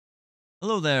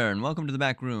Hello there and welcome to the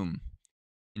back room.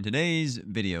 In today's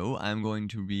video, I'm going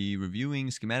to be reviewing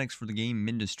schematics for the game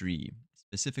Mindustry,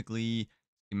 specifically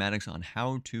schematics on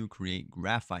how to create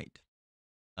graphite.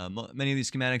 Many of these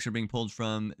schematics are being pulled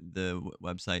from the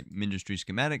website Mindustry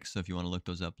Schematics, so if you want to look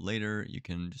those up later, you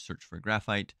can just search for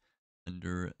graphite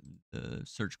under the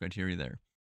search criteria there.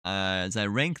 As I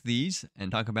rank these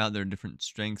and talk about their different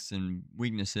strengths and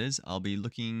weaknesses, I'll be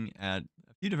looking at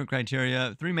a few different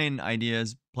criteria, three main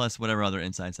ideas, plus whatever other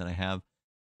insights that I have.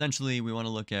 Essentially, we want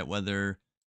to look at whether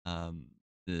um,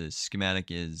 the schematic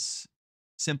is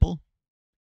simple,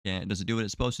 and does it do what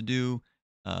it's supposed to do,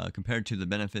 compared to the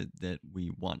benefit that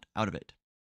we want out of it.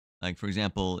 Like, for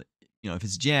example, if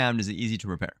it's jammed, is it easy to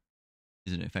repair?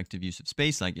 Is it an effective use of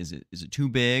space? Like, is it too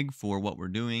big for what we're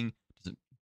doing? Does it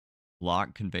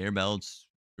block conveyor belts,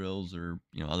 drills, or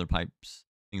other pipes,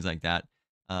 things like that?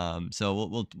 So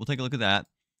we'll take a look at that.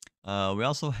 We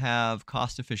also have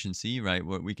cost efficiency, right?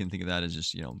 What we can think of that as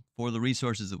just for the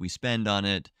resources that we spend on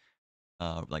it,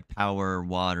 like power,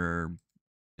 water,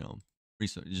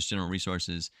 just general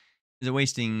resources. Is it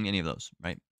wasting any of those,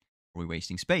 right? Are we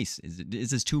wasting space? Is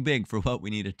this too big for what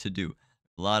we need it to do?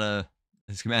 A lot of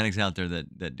schematics out there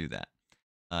that do that.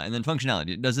 And then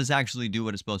functionality. Does this actually do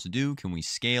what it's supposed to do? Can we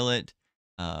scale it?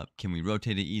 Can we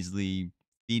rotate it easily?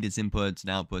 Feed its inputs and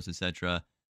outputs, etc.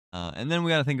 And then we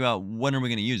got to think about when are we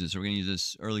going to use this? Are we going to use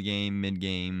this early game, mid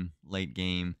game, late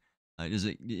game?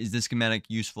 Is this schematic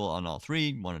useful on all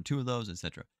three, one or two of those,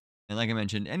 etc. And like I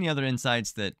mentioned, any other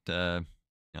insights that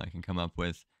I can come up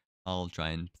with, I'll try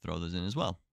and throw those in as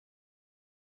well.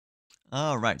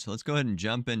 All right, so let's go ahead and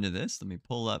jump into this. Let me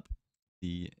pull up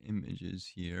the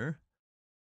images here.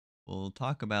 We'll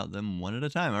talk about them one at a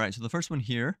time. All right, so the first one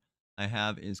here I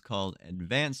have is called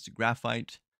Advanced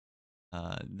Graphite.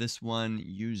 This one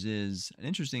uses an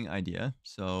interesting idea.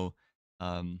 So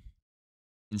um,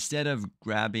 instead of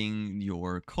grabbing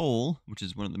your coal, which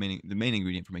is one of the main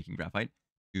ingredient for making graphite,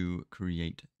 to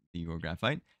create your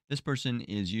graphite, this person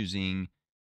is using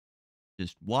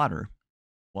just water.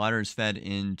 Water is fed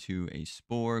into a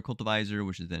spore cultivar,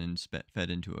 which is then fed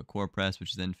into a core press,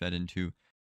 which is then fed into,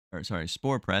 or sorry,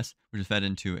 spore press, which is fed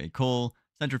into a coal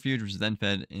centrifuge, which is then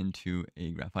fed into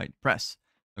a graphite press.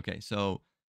 Okay, so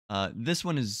this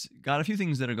one has got a few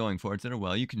things that are going for it that are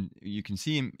well. You can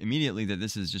see immediately that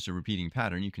this is just a repeating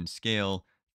pattern. You can scale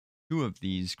two of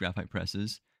these graphite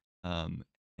presses, um,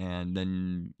 and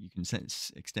then you can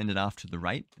extend it off to the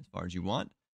right as far as you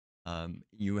want.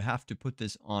 You have to put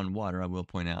this on water, I will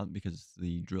point out, because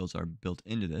the drills are built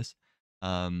into this.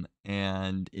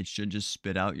 And it should just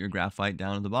spit out your graphite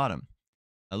down at the bottom.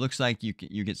 It looks like you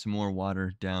get some more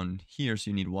water down here,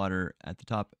 so you need water at the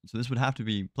top. So this would have to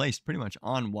be placed pretty much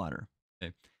on water.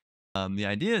 Okay. The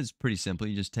idea is pretty simple.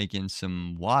 You just take in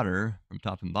some water from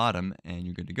top and bottom, and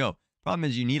you're good to go. Problem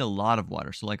is, you need a lot of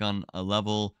water. So, like on a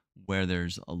level where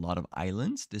there's a lot of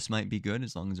islands, this might be good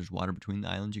as long as there's water between the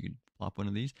islands. You could plop one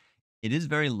of these. It is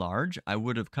very large. I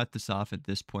would have cut this off at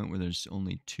this point where there's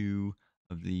only two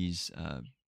of these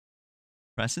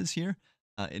presses here.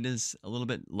 It is a little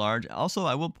bit large. Also,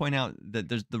 I will point out that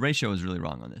the ratio is really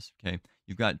wrong on this. Okay,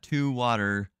 you've got two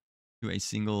water to a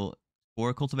single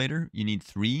spore cultivator. You need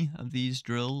three of these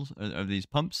drills of these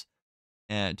pumps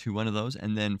to one of those,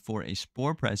 and then for a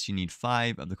spore press, you need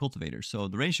five of the cultivators. So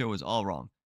the ratio is all wrong.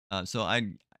 For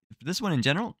this one in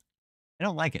general, I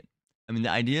don't like it. I mean, the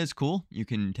idea is cool. You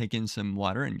can take in some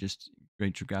water and just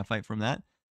create your graphite from that,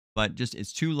 but just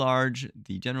it's too large.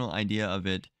 The general idea of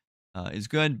it is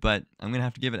good, but I'm gonna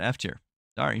have to give it F tier.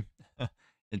 Sorry,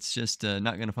 it's just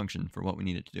not gonna function for what we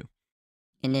need it to do.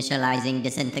 Initializing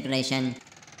disintegration.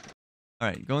 All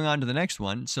right, going on to the next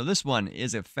one. So this one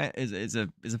is is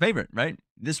a favorite, right?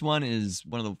 This one is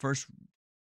one of the first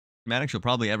schematics you'll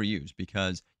probably ever use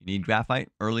because you need graphite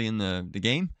early in the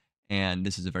game, and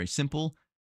this is a very simple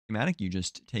schematic. You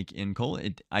just take in coal.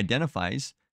 It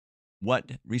identifies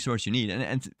what resource you need,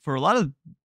 and for a lot of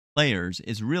players,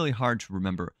 it's really hard to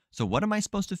remember. So what am I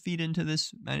supposed to feed into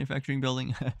this manufacturing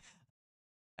building?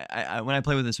 When I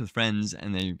play with this with friends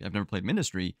and I've never played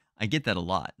Mindustry, I get that a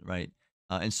lot, right?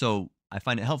 And so I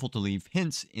find it helpful to leave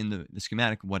hints in the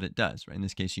schematic what it does, right? In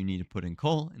this case, you need to put in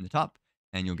coal in the top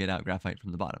and you'll get out graphite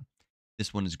from the bottom.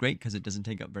 This one is great because it doesn't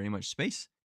take up very much space.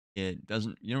 You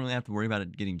don't really have to worry about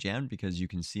it getting jammed because you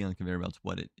can see on the conveyor belts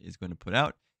what it is going to put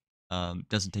out.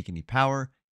 Doesn't take any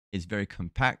power. It's very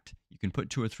compact. You can put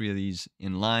two or three of these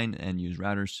in line and use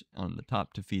routers on the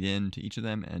top to feed in to each of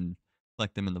them and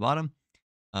collect them in the bottom.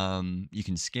 You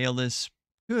can scale this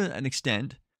to an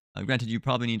extent. Granted, you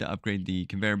probably need to upgrade the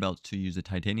conveyor belt to use a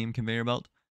titanium conveyor belt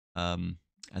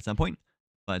at some point,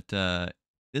 but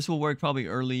This will work probably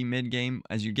early, mid game.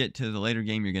 As you get to the later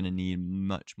game, you're going to need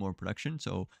much more production.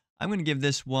 So I'm going to give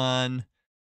this one.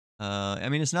 I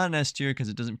mean, it's not an S tier because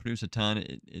it doesn't produce a ton.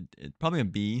 It probably a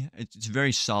B. It's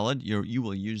very solid. You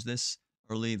will use this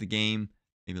early the game,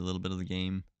 maybe a little bit of the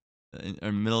game,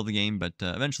 or middle of the game, but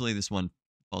eventually this one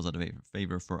falls out of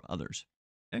favor for others.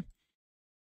 Okay.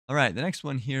 All right. The next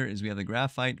one here is we have the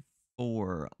Graphite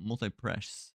for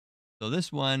Multipress. So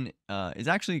this one is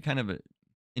actually kind of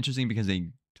interesting because they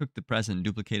took the press and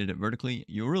duplicated it vertically.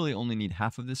 You really only need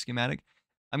half of this schematic.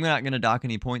 I'm not going to dock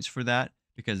any points for that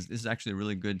because this is actually a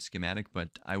really good schematic, but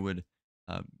I would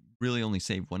uh, really only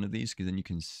save one of these because then you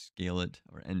can scale it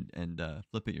and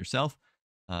flip it yourself.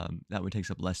 That would take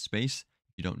up less space.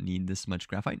 You don't need this much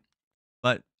graphite.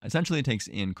 But essentially, it takes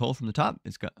in coal from the top.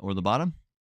 It's got or the bottom.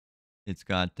 It's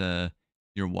got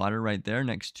your water right there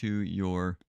next to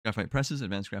your graphite presses,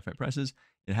 advanced graphite presses.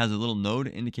 It has a little node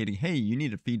indicating, hey, you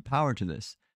need to feed power to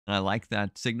this. And I like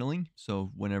that signaling.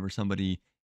 So whenever somebody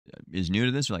is new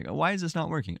to this, they're like, oh, why is this not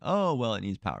working? Oh, well, it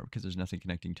needs power because there's nothing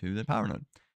connecting to the power node.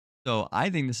 So I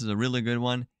think this is a really good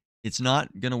one. It's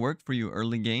not going to work for you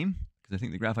early game because I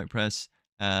think the graphite press,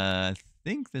 I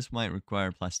think this might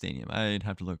require plastanium. I'd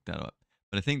have to look that up.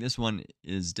 But I think this one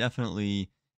is definitely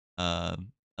uh,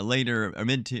 a later, a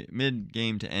mid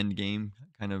game to end game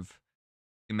kind of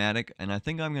schematic. And I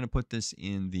think I'm going to put this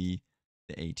in the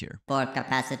A tier. 4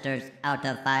 capacitors out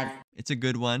of 5. It's a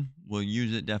good one. We'll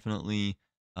use it definitely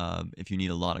if you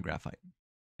need a lot of graphite.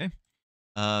 Okay.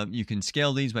 You can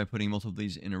scale these by putting multiple of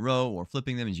these in a row or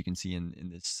flipping them, as you can see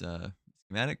in this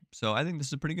schematic. So I think this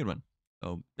is a pretty good one.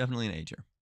 So definitely an A tier.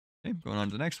 Okay, going on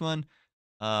to the next one.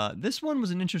 This one was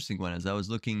an interesting one. As I was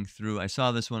looking through, I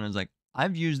saw this one. I was like,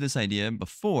 I've used this idea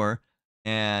before,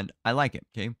 and I like it.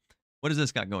 Okay, what has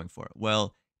this got going for it?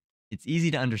 Well, it's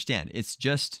easy to understand. It's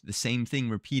just the same thing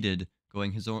repeated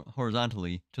going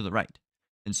horizontally to the right.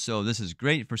 And so this is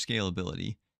great for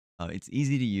scalability. It's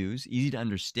easy to use, easy to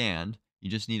understand. You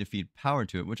just need to feed power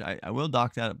to it, which I will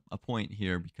dock that a point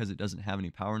here because it doesn't have any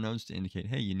power nodes to indicate,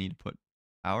 hey, you need to put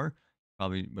power.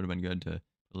 Probably would have been good to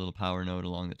put a little power node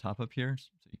along the top up here so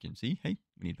you can see, hey,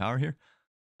 we need power here.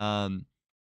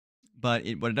 But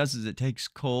what it does is it takes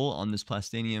coal on this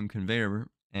plastanium conveyor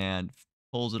and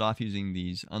pulls it off using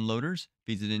these unloaders,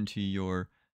 feeds it into your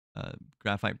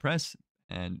graphite press,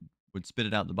 and would spit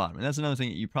it out the bottom. And that's another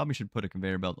thing. You probably should put a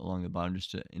conveyor belt along the bottom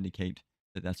just to indicate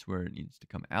that that's where it needs to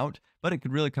come out. But it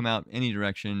could really come out any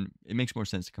direction. It makes more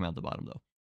sense to come out the bottom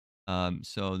though.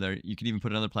 So there, you could even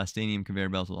put another plastanium conveyor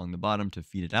belt along the bottom to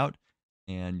feed it out,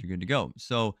 and you're good to go.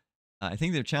 So I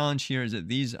think the challenge here is that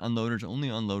these unloaders only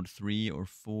unload 3 or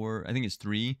 4. I think it's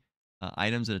 3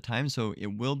 items at a time. So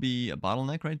it will be a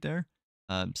bottleneck right there.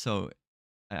 So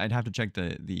I'd have to check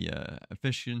the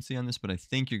efficiency on this, but I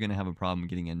think you're going to have a problem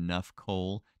getting enough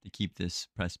coal to keep this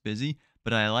press busy.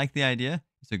 But I like the idea.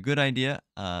 It's a good idea.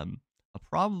 I'll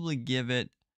probably give it.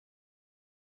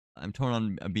 I'm torn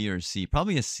on a B or a C.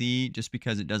 Probably a C, just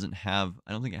because it doesn't have.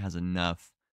 I don't think it has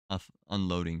enough of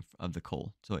unloading of the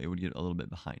coal, so it would get a little bit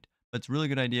behind. But it's a really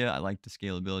good idea. I like the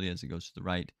scalability as it goes to the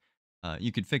right.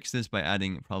 You could fix this by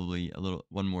adding probably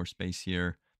one more space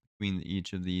here between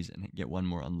each of these and get one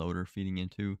more unloader feeding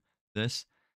into this.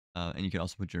 And you could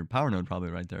also put your power node probably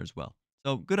right there as well.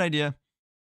 So good idea.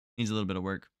 Needs a little bit of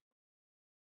work.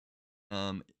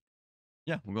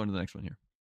 Yeah, we'll go on to the next one here.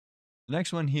 The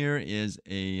next one here is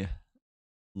a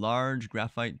large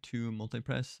graphite 2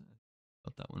 multipress. I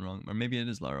got that one wrong. Or maybe it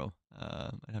is Laro.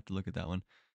 I'd have to look at that one.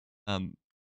 Um,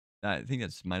 I think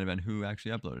that's might have been who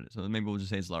actually uploaded it. So maybe we'll just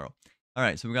say it's Laro. All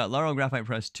right, so we got Laro Graphite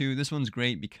Press 2. This one's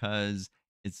great because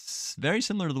it's very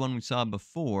similar to the one we saw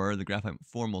before, the Graphite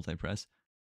 4 multipress.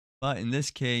 But in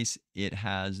this case, it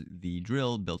has the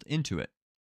drill built into it.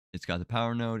 It's got the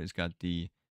power node. It's got the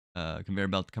conveyor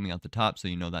belt coming out the top, so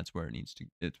you know that's where it needs to.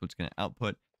 It's what's going to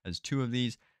output. It has 2 of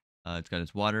these. It's got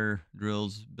its water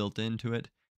drills built into it.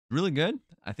 Really good.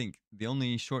 I think the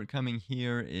only shortcoming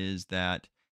here is that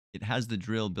it has the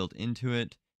drill built into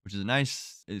it, which is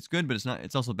nice. It's good, but it's not.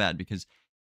 It's also bad because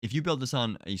if you build this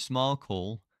on a small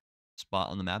coal spot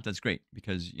on the map, that's great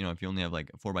because if you only have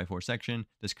like a 4x4 section,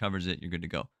 this covers it. You're good to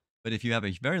go. But if you have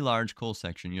a very large coal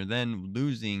section, you're then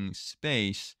losing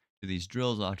space to these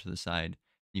drills off to the side.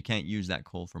 You can't use that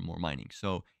coal for more mining.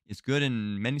 So it's good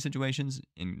in many situations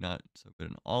and not so good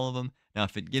in all of them. Now,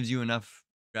 if it gives you enough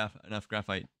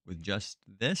graphite with just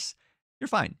this, you're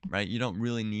fine, right? You don't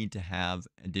really need to have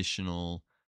additional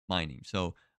mining.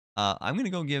 So I'm going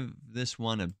to go give this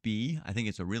one a B. I think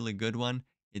it's a really good one.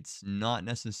 It's not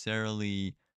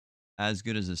necessarily as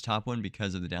good as this top one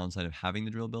because of the downside of having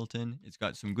the drill built in. It's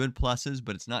got some good pluses,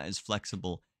 but it's not as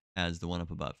flexible as the one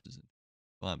up above.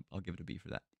 Well, I'll give it a B for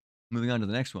that. Moving on to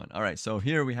the next one. All right, so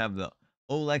here we have the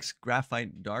Oilex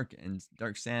Graphite Dark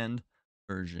Sand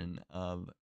version of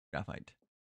graphite.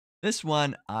 This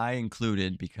one I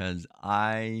included because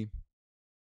I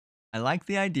like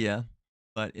the idea,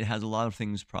 but it has a lot of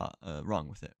things wrong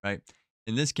with it, right?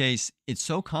 In this case, it's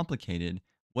so complicated.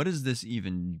 What does this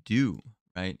even do,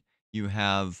 right? You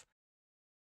have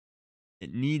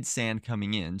it needs sand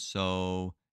coming in,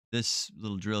 so this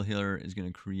little drill here is going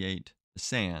to create the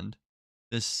sand.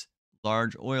 This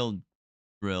large oil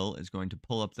drill is going to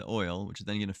pull up the oil, which is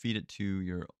then going to feed it to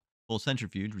your full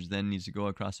centrifuge, which then needs to go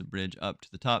across a bridge up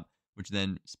to the top, which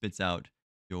then spits out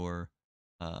your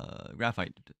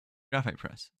graphite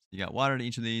press. You got water to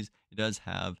each of these. It does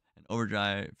have an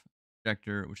overdrive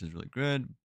injector, which is really good,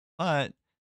 but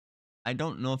I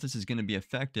don't know if this is going to be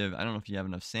effective. I don't know if you have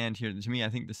enough sand here. To me, I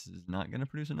think this is not going to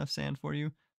produce enough sand for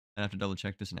you. I have to double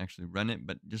check this and actually run it.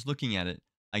 But just looking at it,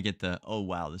 I get the, oh,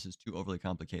 wow, this is too overly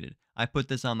complicated. I put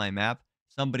this on my map.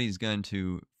 Somebody's going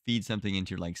to feed something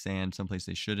into like sand, someplace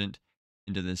they shouldn't,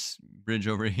 into this bridge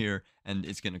over here, and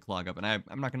it's going to clog up. And I'm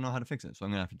not going to know how to fix it. So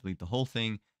I'm going to have to delete the whole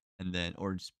thing and then,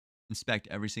 or just inspect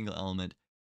every single element.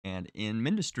 And in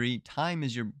Mindustry, time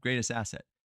is your greatest asset.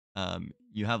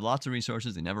 You have lots of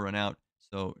resources; they never run out.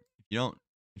 So if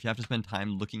you have to spend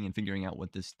time looking and figuring out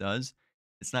what this does,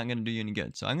 it's not going to do you any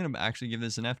good. So I'm going to actually give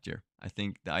this an F tier. I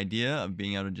think the idea of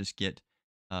being able to just get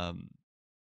um,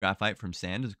 graphite from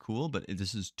sand is cool, but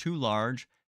this is too large.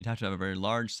 You'd have to have a very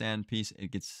large sand piece.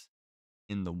 It gets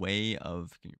in the way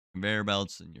of your conveyor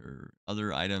belts and your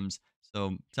other items.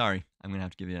 So sorry, I'm going to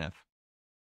have to give you an F.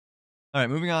 All right,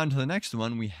 moving on to the next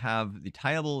one, we have the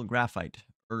tileable graphite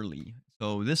early.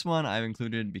 So this one I've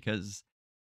included because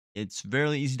it's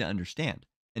very easy to understand,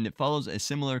 and it follows a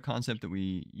similar concept that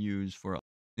we use for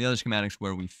the other schematics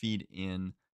where we feed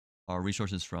in our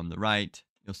resources from the right.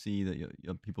 You'll see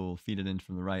that people will feed it in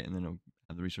from the right, and then it'll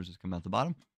have the resources come out the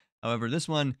bottom. However, this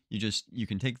one, you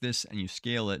can take this and you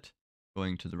scale it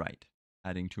going to the right,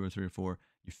 adding 2 or 3 or 4.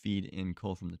 You feed in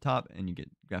coal from the top, and you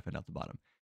get graphite out the bottom.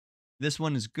 This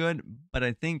one is good, but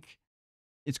I think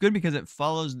it's good because it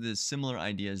follows the similar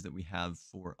ideas that we have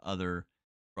for other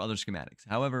schematics.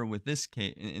 However, with this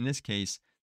case, in this case,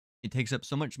 it takes up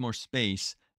so much more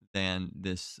space than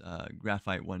this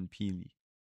graphite 1P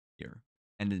here,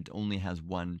 and it only has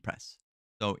one press.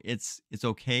 So it's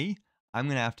okay. I'm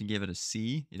gonna have to give it a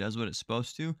C. It does what it's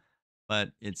supposed to,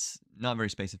 but it's not very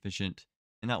space efficient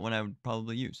and not one I would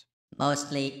probably use.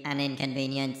 Mostly an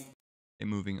inconvenience. Okay,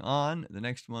 moving on, the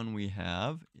next one we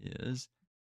have is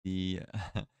the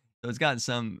so it's got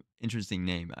some interesting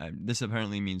name. This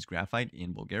apparently means graphite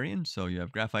in Bulgarian. So you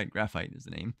have graphite is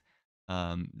the name.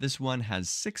 This one has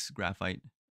 6 graphite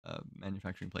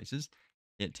manufacturing places.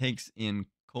 It takes in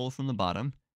coal from the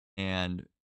bottom and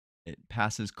it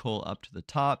passes coal up to the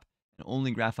top, and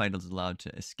only graphite is allowed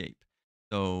to escape.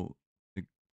 So the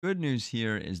good news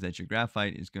here is that your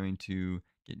graphite is going to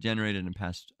get generated and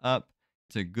passed up.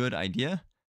 It's a good idea.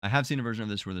 I have seen a version of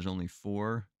this where there's only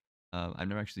 4. I've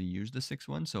never actually used the 6th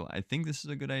one, so I think this is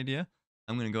a good idea.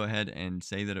 I'm going to go ahead and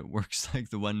say that it works like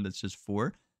the one that's just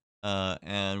 4.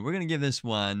 And we're going to give this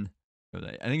one,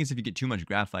 I think it's if you get too much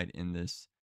graphite in this.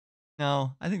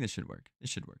 No, I think this should work. This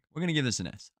should work. We're going to give this an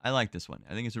S. I like this one.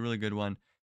 I think it's a really good one.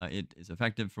 It is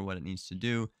effective for what it needs to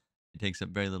do. It takes up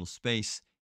very little space.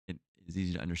 It is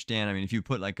easy to understand. I mean, if you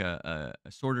put like a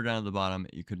sorter down at the bottom,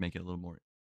 you could make it a little more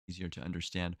easier to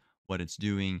understand what it's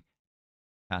doing.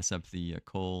 Pass up the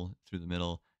coal through the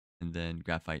middle, and then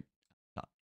graphite top.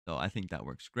 So I think that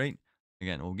works great.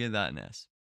 Again, we'll give that an S.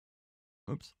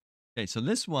 Oops. Okay, so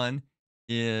this one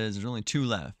there's only 2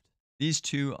 left. These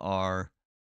 2 are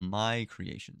my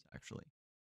creations, actually.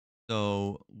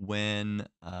 So when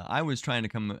I was trying to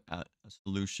come at a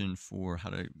solution for how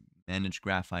to manage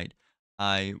graphite,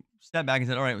 I stepped back and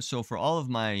said, all right, so for all of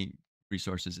my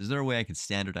resources, is there a way I could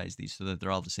standardize these so that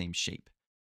they're all the same shape?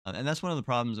 And that's one of the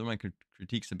problems, one of my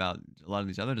critiques about a lot of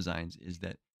these other designs is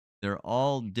that they're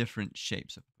all different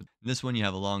shapes. This one, you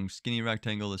have a long, skinny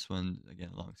rectangle. This one,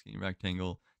 again, a long, skinny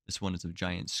rectangle. This one is a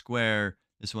giant square.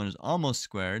 This one is almost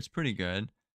square. It's pretty good.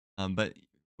 But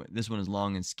this one is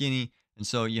long and skinny. And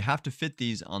so you have to fit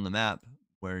these on the map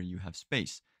where you have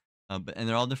space. And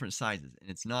they're all different sizes. And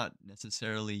it's not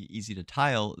necessarily easy to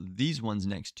tile these ones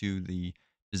next to the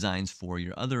designs for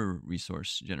your other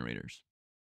resource generators.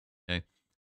 Okay.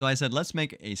 So I said, let's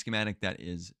make a schematic that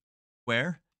is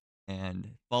square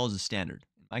and follows a standard.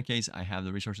 In my case, I have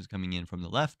the resources coming in from the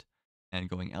left and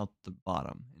going out the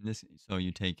bottom. So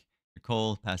you take your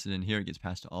coal, pass it in here. It gets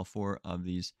passed to all 4 of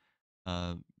these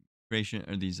uh,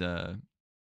 these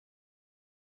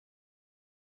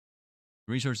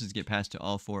Resources get passed to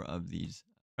all 4 of these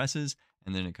presses,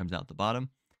 and then it comes out the bottom.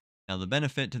 Now, the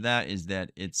benefit to that is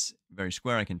that it's very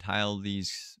square. I can tile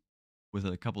these with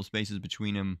a couple spaces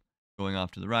between them going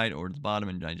off to the right or to the bottom,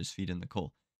 and I just feed in the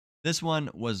coal. This one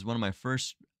was one of my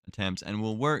first attempts and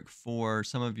will work for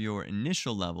some of your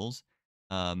initial levels.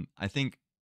 I think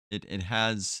it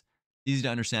has easy to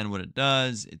understand what it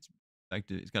does. It's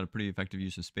effective. It's got a pretty effective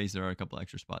use of space. There are a couple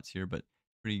extra spots here, but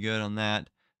pretty good on that.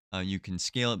 You can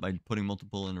scale it by putting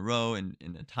multiple in a row and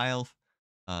in a tile.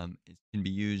 It can be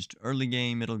used early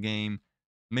game, middle game,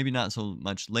 maybe not so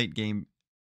much late game.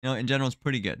 In general, it's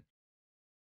pretty good.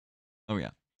 Oh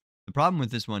yeah. The problem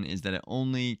with this one is that it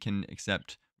only can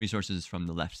accept resources from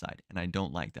the left side, and I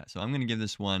don't like that. So I'm going to give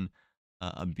this one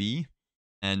a B,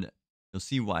 and you'll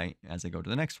see why as I go to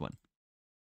the next one.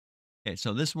 Okay,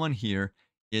 so this one here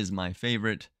is my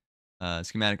favorite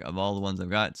schematic of all the ones I've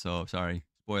got. So sorry,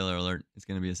 spoiler alert, it's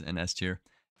going to be an S tier,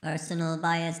 Personal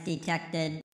bias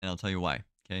detected. and I'll tell you why.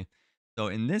 Okay, so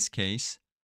in this case,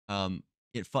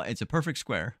 it's a perfect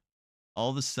square.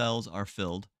 All the cells are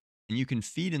filled, and you can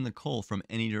feed in the coal from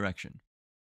any direction.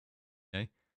 Okay,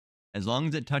 as long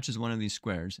as it touches one of these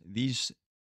squares, these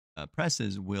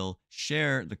presses will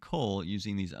share the coal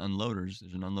using these unloaders.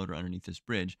 There's an unloader underneath this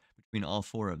bridge between all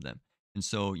 4 of them. And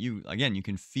so you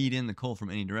can feed in the coal from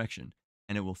any direction,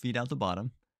 and it will feed out the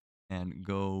bottom and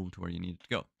go to where you need it to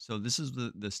go. So this is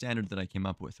the standard that I came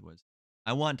up with. Was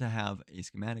I want to have a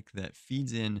schematic that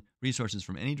feeds in resources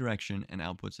from any direction and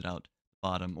outputs it out the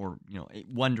bottom, or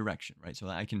one direction, right? So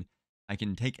I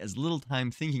can take as little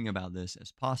time thinking about this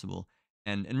as possible.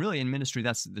 And really in Ministry,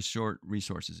 that's the short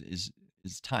resources is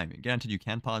time. Granted, you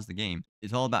can pause the game.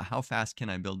 It's all about how fast can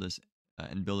I build this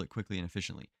and build it quickly and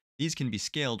efficiently. These can be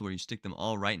scaled where you stick them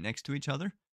all right next to each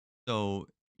other. So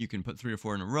you can put 3 or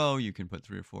 4 in a row. You can put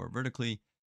 3 or 4 vertically.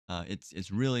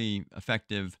 It's really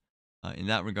effective in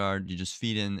that regard. You just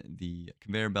feed in the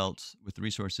conveyor belts with the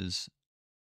resources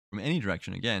from any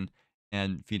direction again,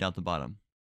 and feed out the bottom.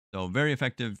 So very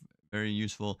effective, very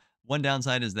useful. One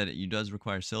downside is that it does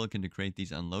require silicon to create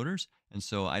these unloaders, and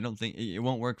so I don't think it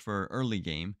won't work for early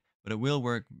game, but it will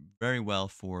work very well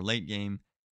for late game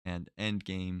and end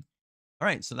game. All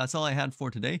right, so that's all I had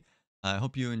for today. I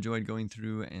hope you enjoyed going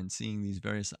through and seeing these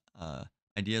various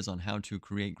ideas on how to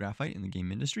create graphite in the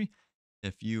game industry.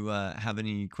 If you have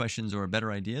any questions or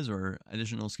better ideas or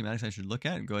additional schematics I should look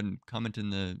at, go ahead and comment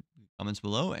in the comments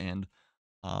below, and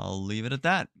I'll leave it at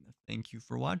that. Thank you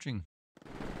for watching.